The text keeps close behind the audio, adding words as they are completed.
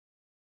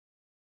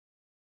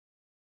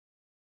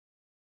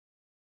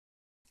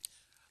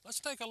Let's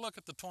take a look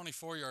at the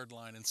 24-yard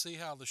line and see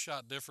how the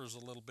shot differs a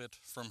little bit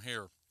from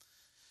here.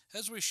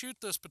 As we shoot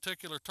this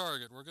particular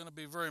target, we're going to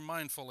be very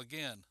mindful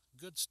again.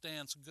 Good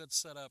stance, good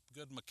setup,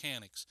 good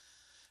mechanics.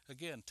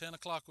 Again, 10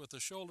 o'clock with the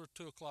shoulder,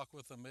 2 o'clock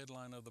with the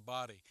midline of the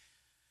body.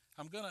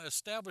 I'm going to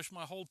establish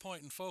my hold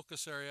point and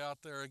focus area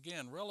out there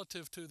again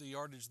relative to the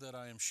yardage that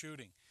I am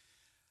shooting.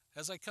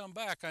 As I come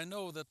back, I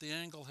know that the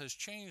angle has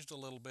changed a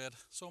little bit,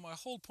 so my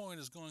hold point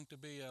is going to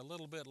be a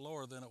little bit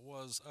lower than it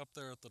was up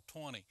there at the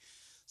 20.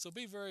 So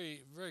be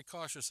very, very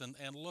cautious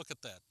and look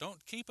at that.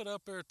 Don't keep it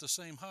up there at the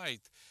same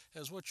height,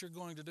 as what you're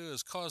going to do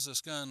is cause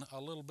this gun a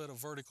little bit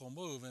of vertical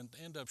move and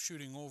end up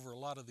shooting over a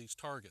lot of these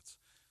targets.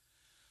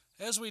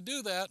 As we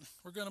do that,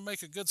 we're going to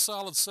make a good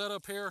solid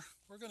setup here.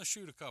 We're going to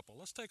shoot a couple.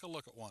 Let's take a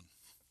look at one.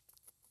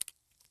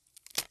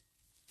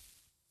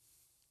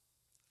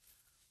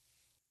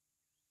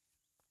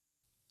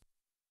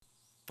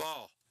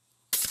 Ball.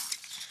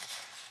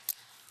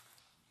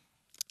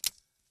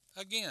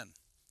 Again,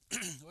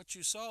 what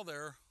you saw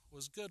there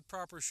was good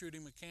proper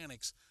shooting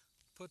mechanics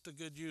put to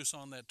good use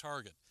on that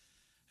target.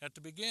 At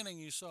the beginning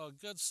you saw a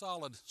good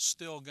solid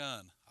still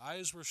gun.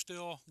 Eyes were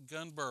still,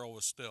 gun barrel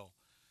was still.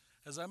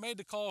 As I made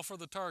the call for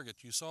the target,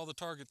 you saw the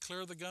target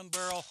clear the gun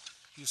barrel,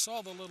 you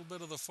saw the little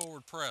bit of the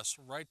forward press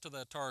right to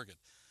that target.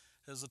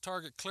 As the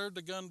target cleared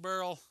the gun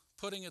barrel,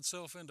 putting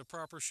itself into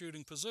proper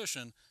shooting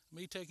position,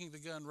 me taking the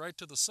gun right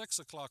to the 6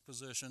 o'clock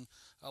position,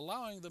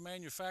 allowing the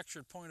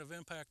manufactured point of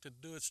impact to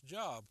do its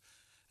job,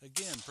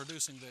 again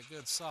producing that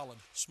good solid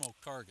smoke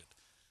target.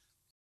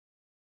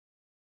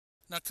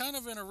 Now, kind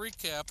of in a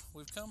recap,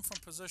 we've come from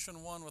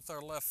position 1 with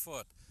our left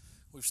foot.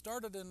 We've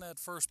started in that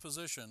first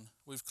position.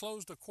 We've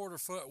closed a quarter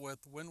foot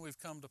width when we've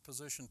come to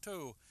position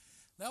 2.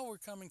 Now we're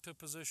coming to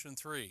position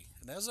 3.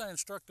 And as I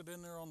instructed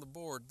in there on the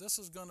board, this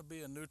is going to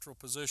be a neutral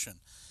position.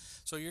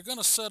 So you're going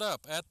to set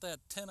up at that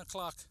 10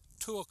 o'clock,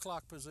 2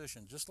 o'clock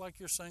position, just like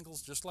your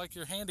singles, just like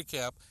your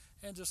handicap,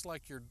 and just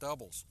like your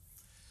doubles.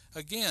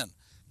 Again,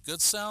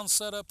 good sound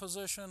setup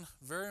position,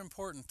 very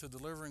important to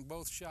delivering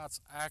both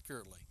shots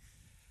accurately.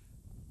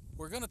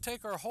 We're going to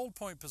take our hold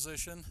point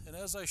position, and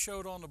as I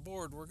showed on the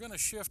board, we're going to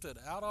shift it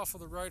out off of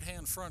the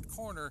right-hand front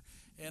corner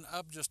and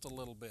up just a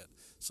little bit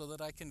so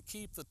that I can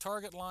keep the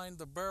target line,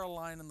 the barrel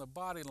line, and the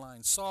body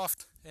line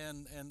soft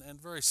and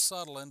very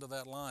subtle into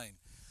that line.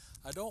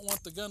 I don't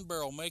want the gun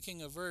barrel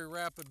making a very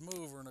rapid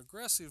move or an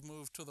aggressive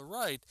move to the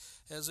right,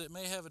 as it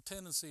may have a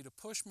tendency to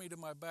push me to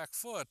my back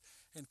foot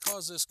and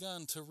cause this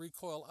gun to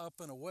recoil up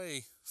and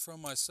away from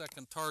my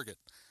second target.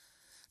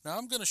 Now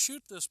I'm going to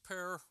shoot this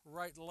pair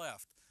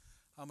right-left.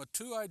 I'm a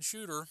two-eyed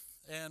shooter,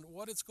 and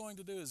what it's going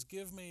to do is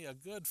give me a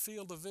good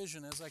field of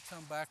vision as I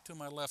come back to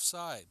my left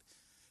side.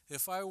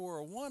 If I were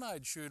a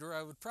one-eyed shooter,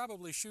 I would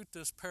probably shoot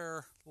this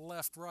pair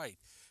left-right,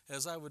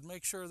 as I would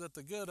make sure that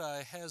the good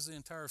eye has the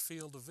entire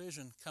field of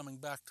vision coming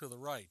back to the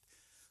right.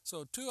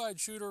 So two-eyed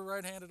shooter,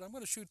 right-handed, I'm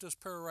going to shoot this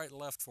pair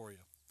right-left for you.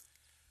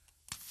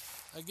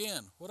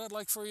 Again, what I'd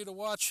like for you to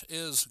watch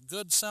is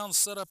good sound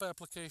setup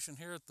application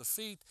here at the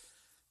feet,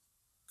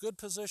 good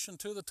position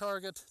to the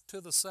target, to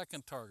the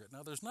second target.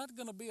 Now there's not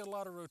going to be a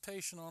lot of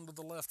rotation onto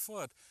the left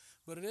foot,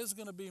 but it is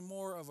going to be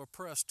more of a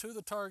press to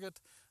the target,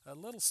 a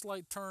little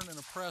slight turn and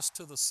a press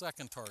to the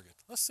second target.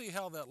 Let's see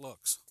how that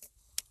looks.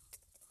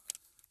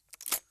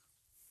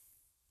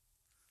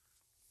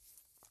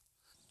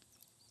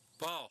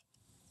 Ball.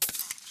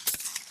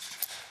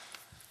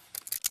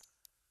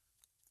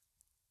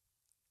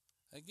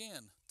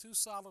 Again, two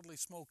solidly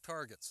smoked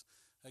targets.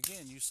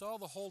 Again, you saw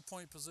the hold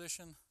point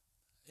position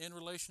in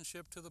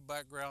relationship to the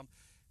background,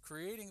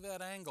 creating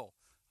that angle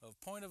of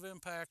point of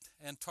impact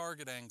and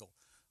target angle.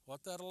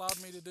 What that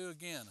allowed me to do,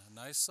 again, a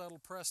nice subtle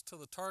press to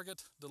the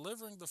target,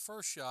 delivering the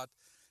first shot,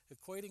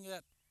 equating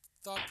that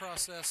thought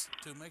process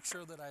to make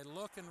sure that I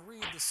look and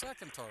read the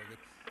second target,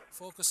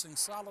 focusing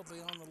solidly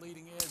on the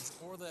leading edge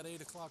or that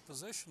 8 o'clock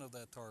position of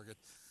that target,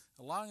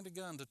 allowing the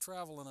gun to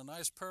travel in a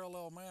nice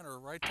parallel manner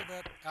right to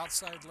that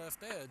outside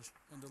left edge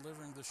and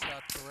delivering the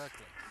shot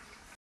correctly.